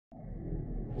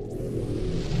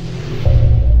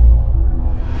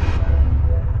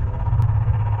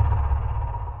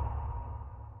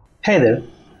Hey there,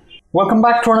 welcome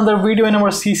back to another video in our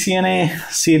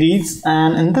CCNA series,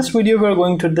 and in this video we're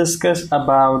going to discuss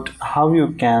about how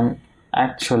you can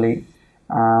actually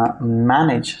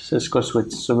manage Cisco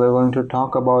switch. So we're going to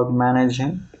talk about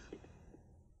managing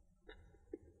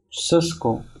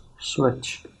Cisco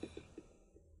switch.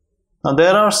 Now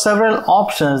there are several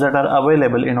options that are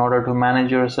available in order to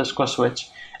manage your Cisco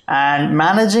switch, and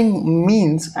managing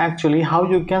means actually how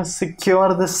you can secure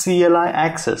the CLI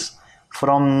access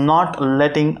from not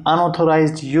letting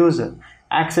unauthorized user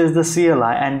access the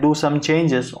CLI and do some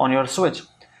changes on your switch.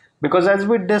 Because as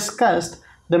we discussed,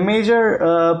 the major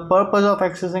purpose of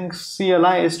accessing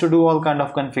CLI is to do all kind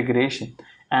of configuration,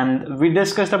 and we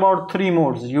discussed about three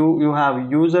modes. You have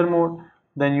user mode,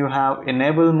 then you have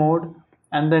enable mode,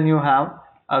 and then you have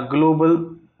a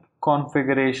global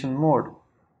configuration mode.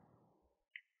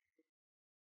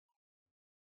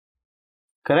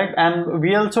 Correct. And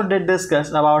we also did discuss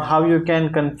about how you can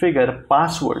configure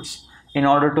passwords in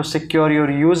order to secure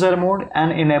your user mode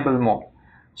and enable mode.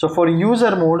 So for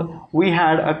user mode, we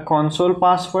had a console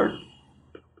password,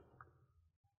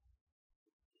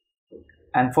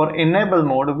 and for enable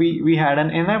mode, we had an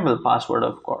enable password,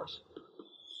 of course.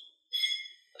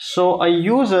 So a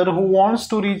user who wants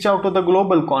to reach out to the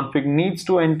global config needs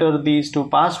to enter these two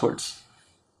passwords.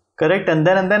 Correct. And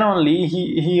then only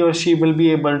he or she will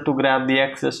be able to grab the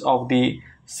access of the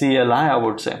CLI, I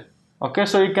would say. Okay,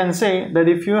 so you can say that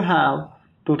if you have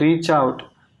to reach out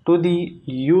to the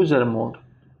user mode,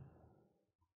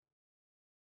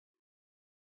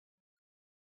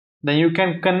 then you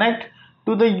can connect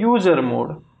to the user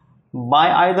mode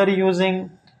by either using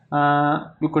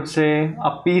you could say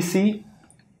a PC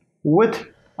with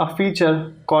a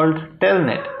feature called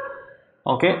Telnet.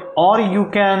 Okay, or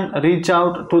you can reach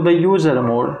out to the user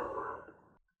mode,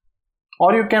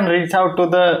 or you can reach out to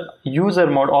the user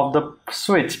mode of the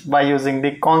switch by using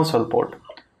the console port.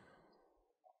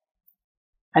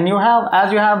 And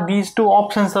as you have these two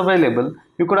options available,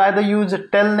 you could either use a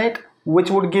Telnet,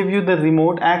 which would give you the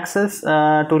remote access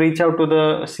to reach out to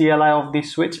the CLI of the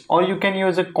switch, or you can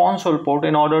use a console port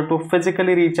in order to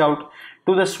physically reach out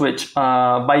to the switch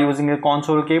by using a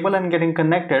console cable and getting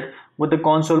connected with the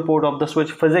console port of the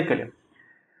switch physically.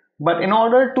 But in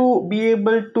order to be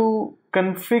able to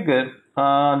configure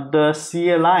the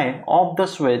CLI of the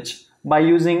switch by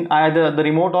using either the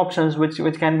remote options,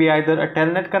 which can be either a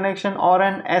Telnet connection or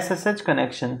an SSH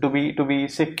connection to be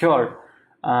secured,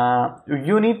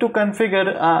 you need to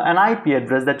configure an IP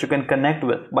address that you can connect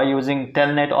with by using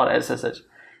Telnet or SSH.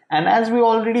 And as we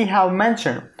already have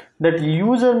mentioned, that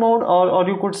user mode, or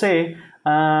you could say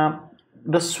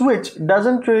the switch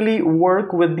doesn't really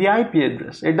work with the IP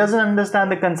address. It doesn't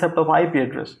understand the concept of IP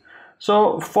address.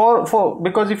 So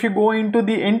because if you go into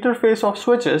the interface of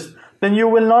switches, then you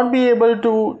will not be able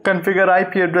to configure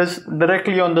IP address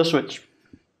directly on the switch.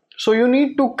 So you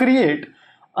need to create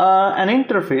an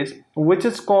interface which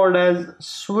is called as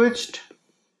switched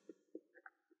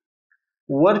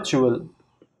virtual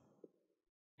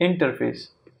interface,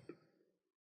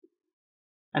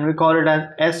 and we call it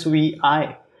as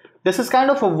SVI. This is kind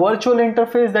of a virtual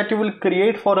interface that you will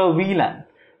create for a VLAN,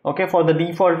 okay, for the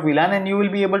default VLAN, and you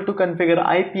will be able to configure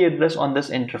IP address on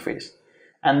this interface.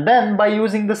 And then by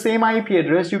using the same IP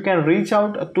address, you can reach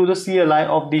out to the CLI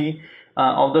of the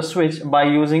switch by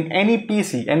using any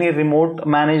PC, any remote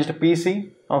managed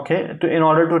PC, okay, in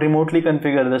order to remotely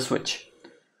configure the switch.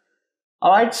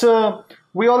 Alright, so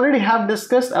we already have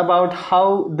discussed about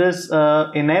how this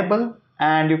enable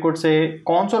and you could say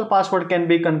console password can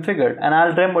be configured, and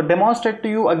I'll demonstrate to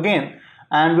you again.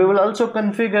 And we will also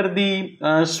configure the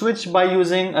switch by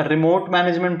using a remote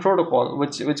management protocol,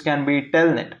 which can be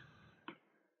Telnet.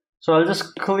 So I'll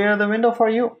just clear the window for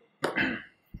you,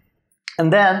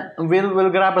 and then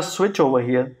we'll grab a switch over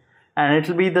here, and it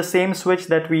will be the same switch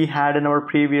that we had in our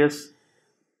previous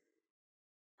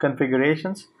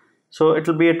configurations. So it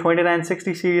will be a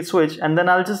 2960 series switch, and then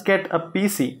I'll just get a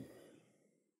PC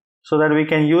so that we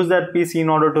can use that PC in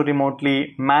order to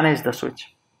remotely manage the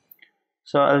switch.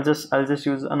 So I'll just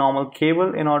use a normal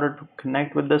cable in order to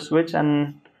connect with the switch,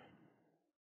 and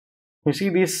you see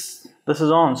this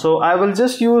is on. So I will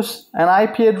just use an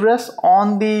IP address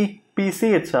on the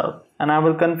PC itself, and I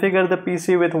will configure the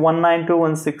PC with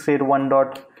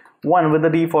 192.168.1.1 with the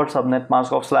default subnet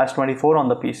mask of /24 on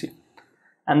the PC.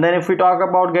 And then if we talk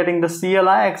about getting the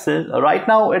CLI access, right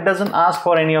now it doesn't ask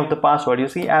for any of the password. You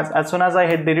see, as soon as I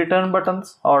hit the return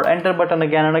buttons or enter button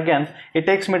again and again, it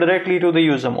takes me directly to the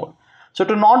user mode. So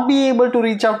to not be able to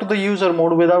reach out to the user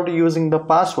mode without using the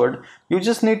password, you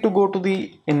just need to go to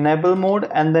the enable mode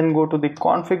and then go to the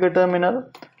configure terminal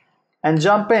and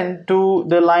jump into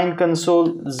the line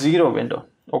console 0 window.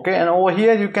 Okay, and over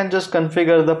here you can just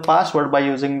configure the password by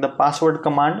using the password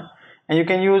command, and you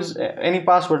can use any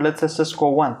password, let's say Cisco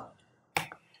 1,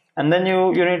 and then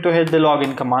you need to hit the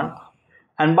login command.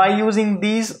 And by using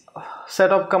these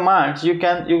set of commands,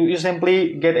 you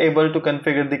simply get able to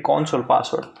configure the console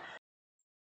password.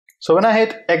 So when I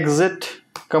hit exit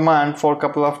command for a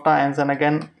couple of times and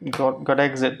again got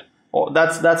exit,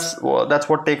 that's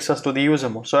what takes us to the user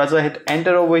mode. So as I hit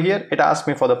enter over here, it asks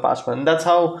me for the password, and that's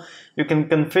how you can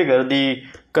configure the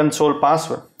console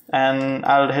password. And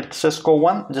I'll hit Cisco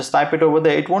 1, just type it over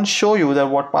there. It won't show you that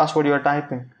what password you are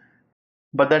typing,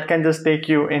 but that can just take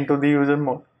you into the user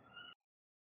mode.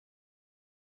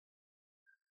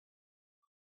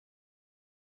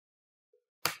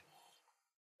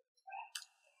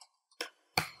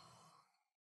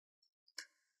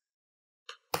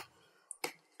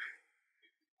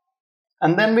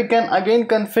 And then we can again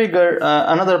configure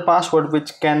another password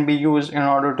which can be used in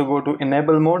order to go to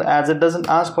enable mode, as it doesn't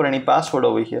ask for any password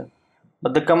over here.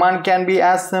 But the command can be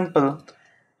as simple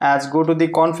as go to the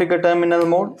configure terminal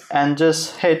mode and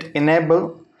just hit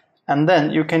enable, and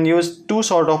then you can use two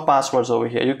sort of passwords over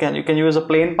here. You can use a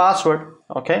plain password,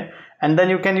 okay, and then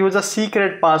you can use a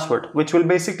secret password, which will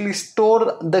basically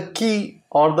store the key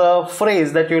or the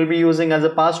phrase that you will be using as a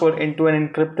password into an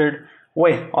encrypted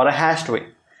way or a hashed way.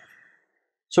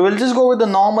 So we'll just go with the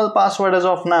normal password as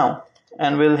of now,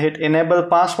 and we'll hit enable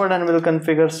password and we'll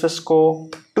configure Cisco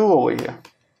 2 over here.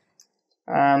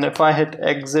 And if I hit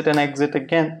exit and exit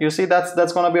again, you see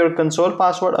that's going to be your console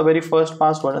password, a very first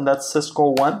password, and that's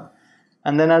Cisco 1.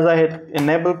 And then as I hit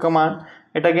enable command,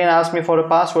 it again asks me for a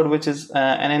password which is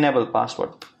an enable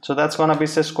password. So that's going to be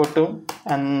Cisco 2,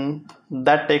 and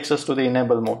that takes us to the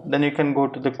enable mode. Then you can go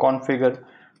to the configure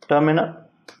terminal.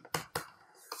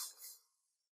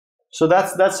 So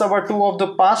that's our two of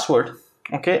the password,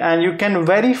 okay, and you can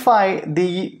verify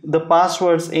the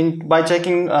passwords by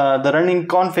checking the running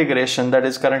configuration that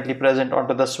is currently present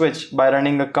onto the switch by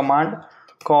running a command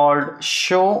called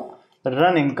show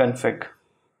running config.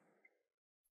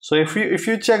 So if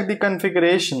you check the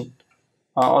configuration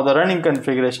or the running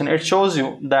configuration, it shows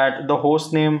you that the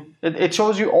host name, it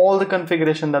shows you all the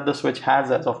configuration that the switch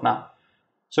has as of now.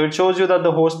 So it shows you that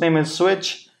the host name is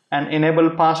switch and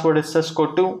enable password is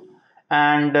Cisco 2.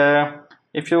 And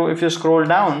if you scroll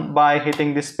down by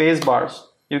hitting the space bars,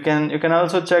 you can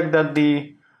also check that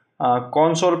the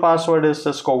console password is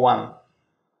Cisco 1.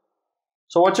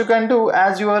 So what you can do,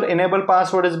 as your enable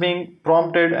password is being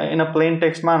prompted in a plain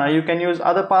text manner, you can use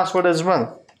other password as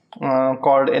well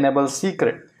called enable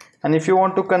secret. And if you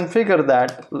want to configure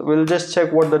that, we'll just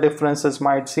check what the differences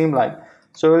might seem like.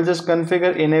 So we'll just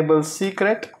configure enable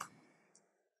secret.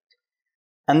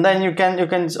 And then you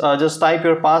can just type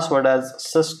your password as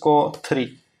Cisco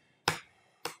 3,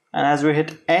 and as we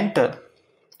hit enter,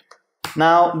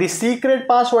 now the secret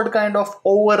password kind of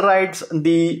overrides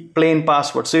the plain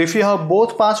password. So if you have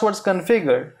both passwords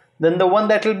configured, then the one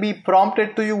that will be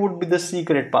prompted to you would be the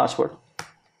secret password.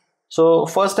 So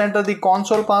first enter the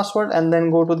console password and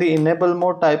then go to the enable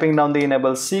mode, typing down the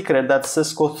enable secret, that's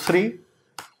Cisco 3.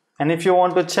 And if you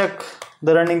want to check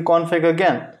the running config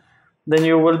again, then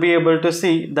you will be able to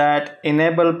see that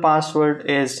enable password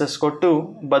is Cisco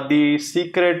 2, but the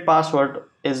secret password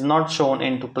is not shown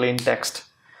into plain text.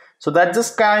 So that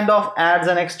just kind of adds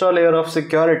an extra layer of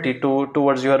security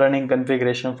towards your running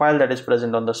configuration file that is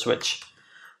present on the switch.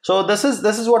 So this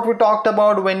is what we talked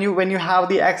about when you have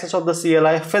the access of the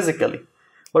CLI physically.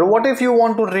 But what if you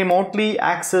want to remotely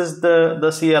access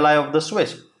the CLI of the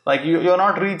switch? Like you're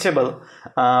not reachable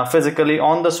physically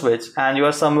on the switch and you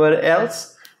are somewhere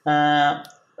else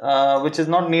which is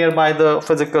not nearby the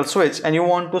physical switch, and you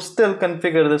want to still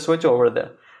configure the switch over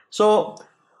there. So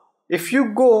if you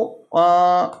go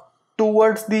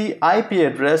towards the IP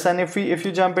address, and if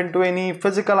you jump into any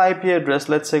physical IP address,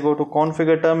 let's say go to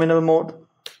configure terminal mode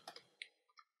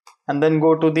and then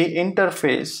go to the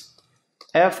interface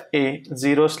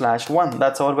FA0/1,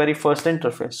 that's our very first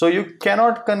interface. So you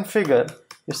cannot configure,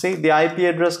 you see the IP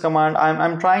address command,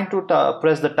 I'm trying to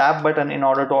press the tab button in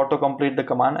order to auto-complete the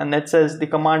command, and it says the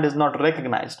command is not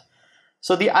recognized.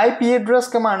 So the IP address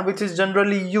command, which is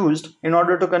generally used in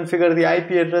order to configure the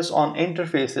IP address on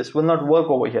interfaces, will not work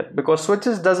over here because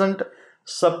switches doesn't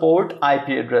support IP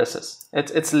addresses.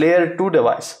 It's layer 2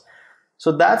 device.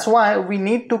 So that's why we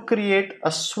need to create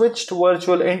a switched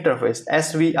virtual interface,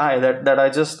 SVI, that I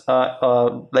just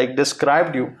like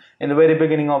described you in the very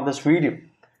beginning of this video.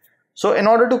 So in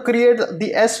order to create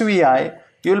the SVI,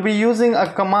 you'll be using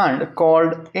a command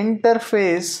called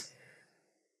interface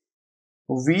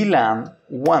VLAN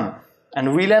 1. And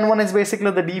VLAN 1 is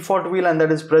basically the default VLAN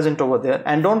that is present over there.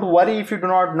 And don't worry if you do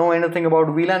not know anything about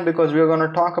VLAN, because we are going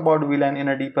to talk about VLAN in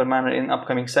a deeper manner in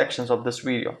upcoming sections of this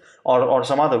video or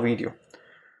some other video.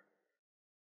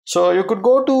 So you could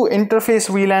go to interface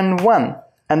VLAN 1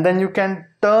 and then you can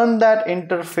turn that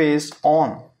interface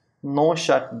on, no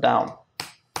shutdown.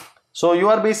 So you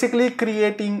are basically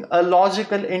creating a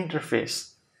logical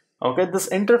interface. Okay, this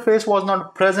interface was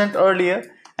not present earlier,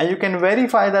 and you can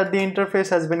verify that the interface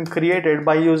has been created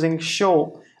by using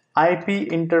show IP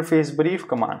interface brief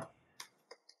command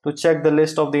to check the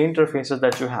list of the interfaces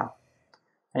that you have.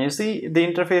 And you see the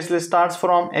interface list starts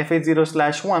from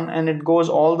FA0/1 and it goes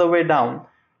all the way down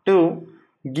to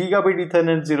Gigabit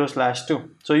Ethernet 0/2.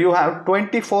 So you have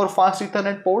 24 fast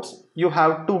Ethernet ports, you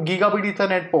have 2 Gigabit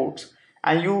Ethernet ports,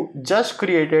 and you just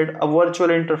created a virtual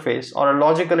interface or a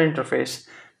logical interface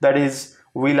that is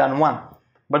VLAN 1.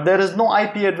 But there is no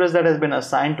IP address that has been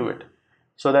assigned to it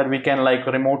so that we can like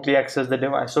remotely access the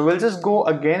device. So we'll just go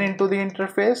again into the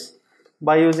interface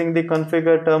by using the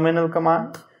configure terminal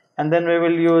command, and then we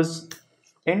will use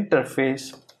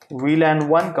interface VLAN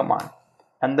 1 command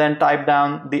and then type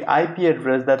down the IP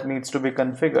address that needs to be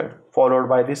configured, followed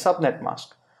by the subnet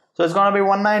mask. So it's going to be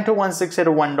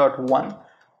 192.168.1.1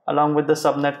 along with the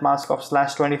subnet mask of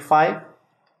 /25,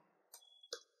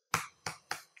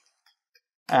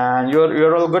 and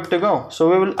you're all good to go. So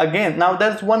we will again, now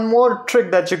there's one more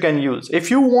trick that you can use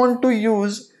if you want to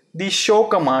use the show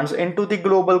commands into the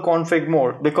global config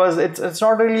mode, because it's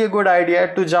not really a good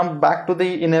idea to jump back to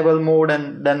the enable mode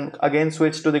and then again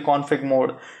switch to the config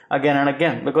mode again and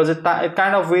again, because it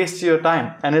kind of wastes your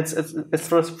time and it's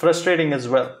frustrating as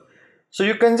well. So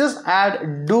you can just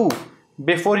add do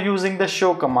before using the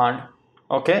show command,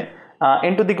 okay,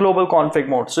 into the global config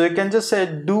mode. So you can just say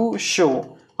do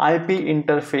show IP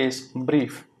interface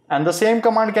brief, and the same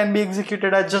command can be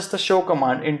executed as just the show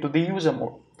command into the user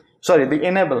mode, sorry, the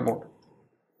enable mode.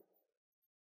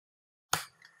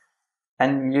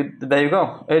 And there you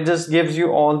go. It just gives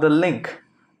you all the link.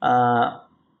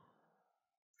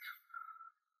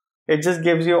 It just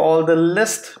gives you all the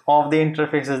list of the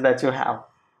interfaces that you have.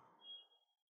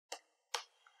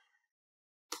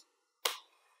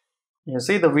 You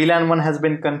see the VLAN 1 has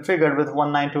been configured with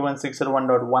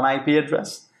 192.168.1.1 IP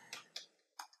address.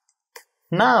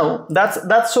 Now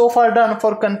that's so far done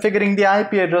for configuring the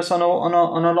IP address on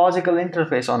a logical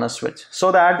interface on a switch,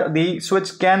 so that the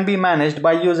switch can be managed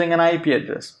by using an IP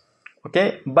address.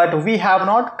 Okay, but we have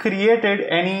not created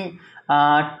any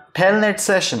telnet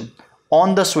session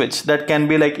on the switch that can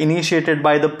be like initiated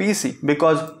by the PC,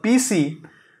 because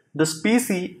this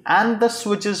PC and the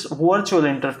switch's virtual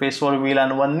interface for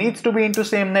VLAN 1 needs to be into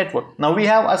same network. Now we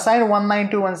have assigned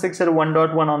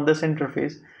 192.168.1.1 on this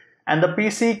interface, and the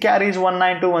PC carries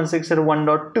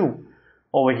 192.168.1.2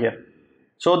 over here.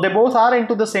 So they both are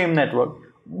into the same network.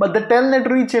 But the telnet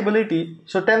reachability,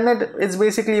 so telnet is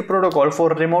basically a protocol for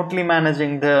remotely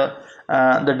managing the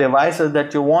devices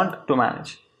that you want to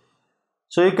manage.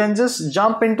 So you can just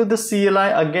jump into the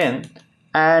CLI again,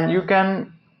 and you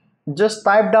can just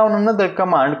type down another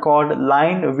command called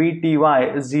line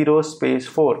VTY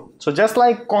 0/4. So just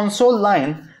like console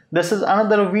line, this is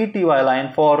another VTY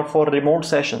line for remote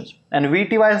sessions, and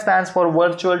VTY stands for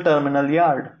virtual terminal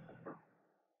yard.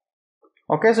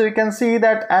 Okay, so you can see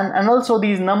that, and also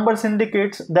these numbers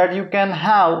indicates that you can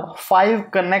have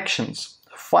 5 connections,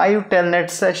 5 telnet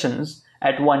sessions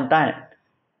at one time.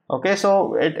 Okay,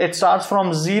 so it starts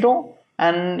from 0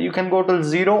 and you can go to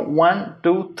 0, 1,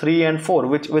 2, 3 and 4,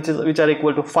 which are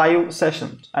equal to 5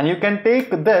 sessions, and you can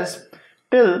take this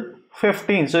till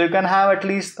 15. So you can have at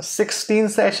least 16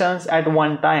 sessions at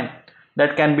one time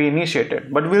that can be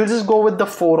initiated, but we'll just go with the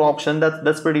 4 option.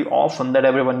 That's pretty often that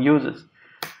everyone uses.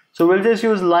 So we'll just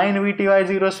use line VTY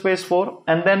 0/4,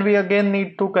 and then we again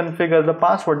need to configure the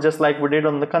password just like we did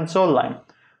on the console line.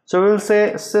 So we'll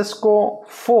say Cisco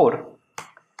 4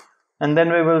 and then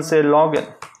we will say login,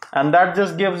 and that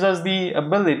just gives us the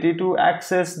ability to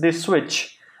access the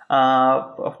switch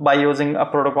by using a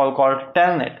protocol called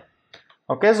Telnet.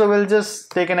 Okay, so we'll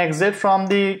just take an exit from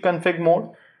the config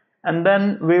mode, and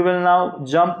then we will now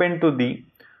jump into the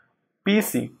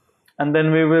PC, and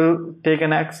then we will take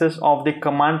an access of the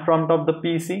command prompt of the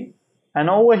PC, and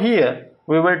over here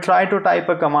we will try to type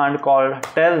a command called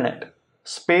telnet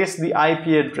space the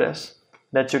IP address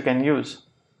that you can use,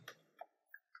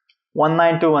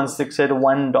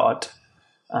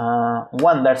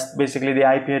 192.168.1.1. That's basically the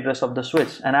IP address of the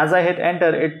switch, and as I hit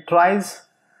enter, it tries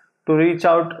to reach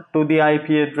out to the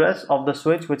IP address of the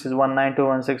switch, which is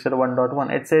 192.168.1.1.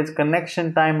 It says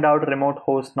connection timed out, remote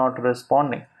host not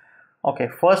responding. Okay,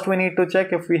 first we need to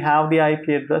check if we have the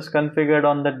IP address configured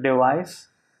on the device.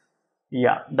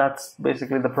 Yeah, that's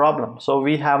basically the problem. So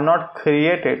we have not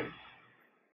created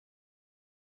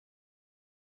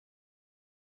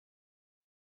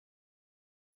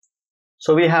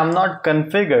So we have not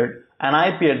configured an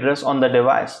IP address on the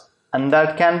device, and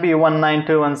that can be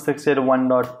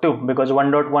 192.168.1.2 because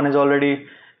 1.1 is already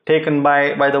taken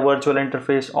by the virtual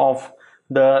interface of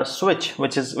the switch,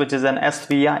 which is an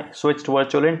SVI, switched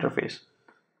virtual interface.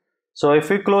 So if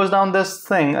we close down this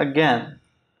thing again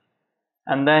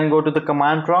and then go to the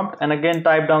command prompt and again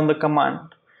type down the command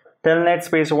telnet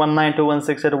space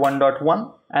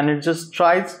 192.168.1.1, and it just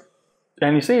tries,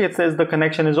 and you see it says the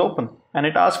connection is open and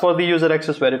it asks for the user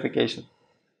access verification.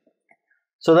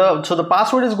 So the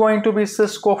password is going to be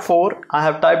Cisco 4. I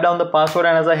have typed down the password,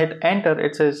 and as I hit enter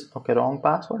it says okay, wrong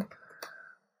password,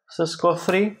 Cisco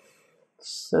 3,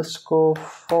 Cisco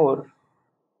 4.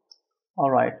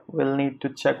 Alright, we'll need to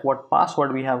check what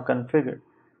password we have configured.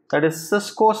 That is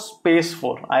Cisco space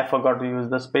 4. I forgot to use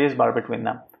the space bar between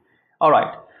them.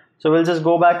 Alright, so we'll just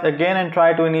go back again and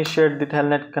try to initiate the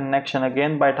telnet connection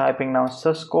again by typing now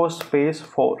Cisco space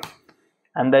 4.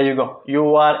 And there you go.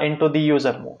 You are into the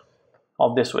user mode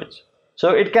of the switch. So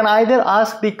it can either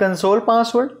ask the console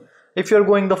password if you're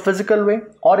going the physical way,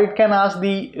 or it can ask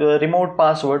the remote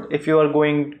password if you are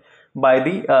going by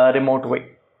the remote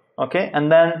way. Okay,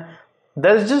 and then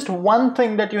there's just one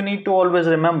thing that you need to always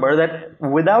remember, that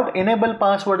without enable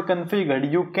password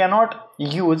configured, you cannot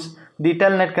use the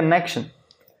telnet connection,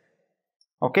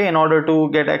 okay, in order to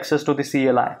get access to the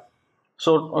CLI.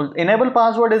 So enable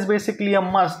password is basically a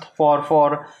must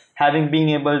for being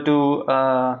able to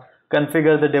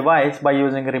configure the device by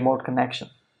using a remote connection.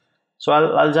 So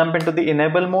I'll jump into the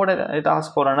enable mode, and it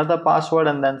asks for another password,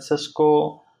 and then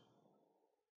Cisco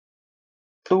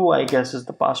 2 I guess is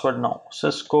the password. No,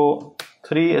 Cisco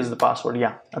 3 is the password,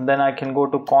 yeah. And then I can go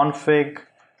to config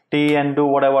T and do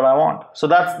whatever I want. So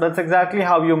that's exactly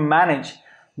how you manage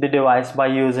the device by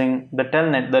using the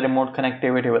telnet, the remote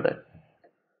connectivity with it.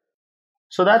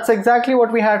 So that's exactly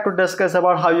what we had to discuss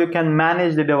about how you can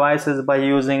manage the devices by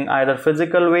using either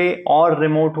physical way or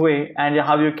remote way, and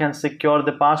how you can secure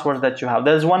the passwords that you have.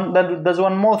 There's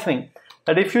one more thing,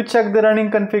 that if you check the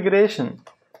running configuration,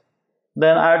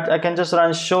 then I can just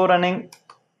run show running,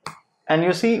 and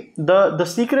you see the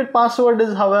secret password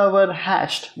is however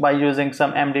hashed by using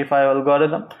some MD5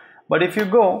 algorithm. But if you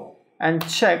go and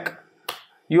check,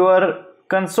 your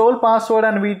console password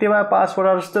and VTY password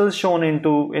are still shown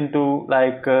into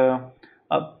like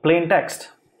plain text,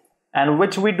 and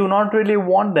which we do not really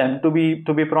want them to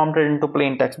be prompted into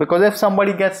plain text, because if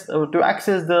somebody gets to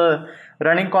access the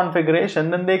running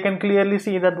configuration, then they can clearly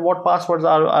see that what passwords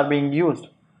are being used.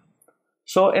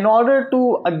 So in order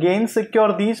to again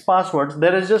secure these passwords,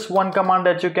 there is just one command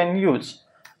that you can use,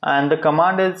 and the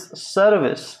command is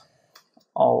service.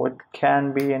 Oh, it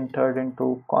can be entered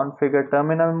into configure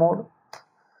terminal mode.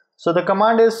 So the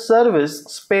command is service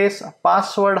space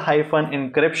password hyphen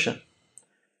encryption,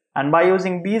 and by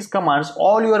using these commands,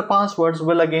 all your passwords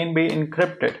will again be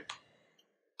encrypted.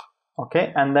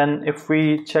 Okay, and then if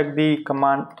we check the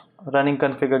command running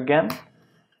config again,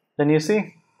 then you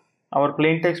see our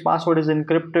plain text password is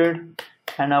encrypted,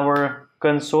 and our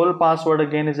console password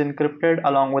again is encrypted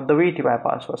along with the VTY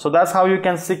password. So that's how you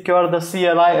can secure the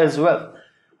CLI as well.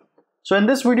 So in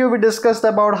this video, we discussed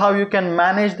about how you can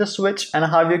manage the switch and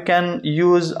how you can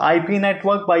use IP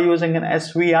network by using an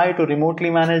SVI to remotely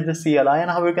manage the CLI,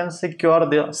 and how you can secure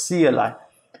the CLI.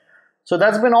 So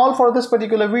that's been all for this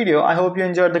particular video. I hope you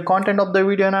enjoyed the content of the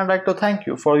video, and I'd like to thank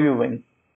you for viewing.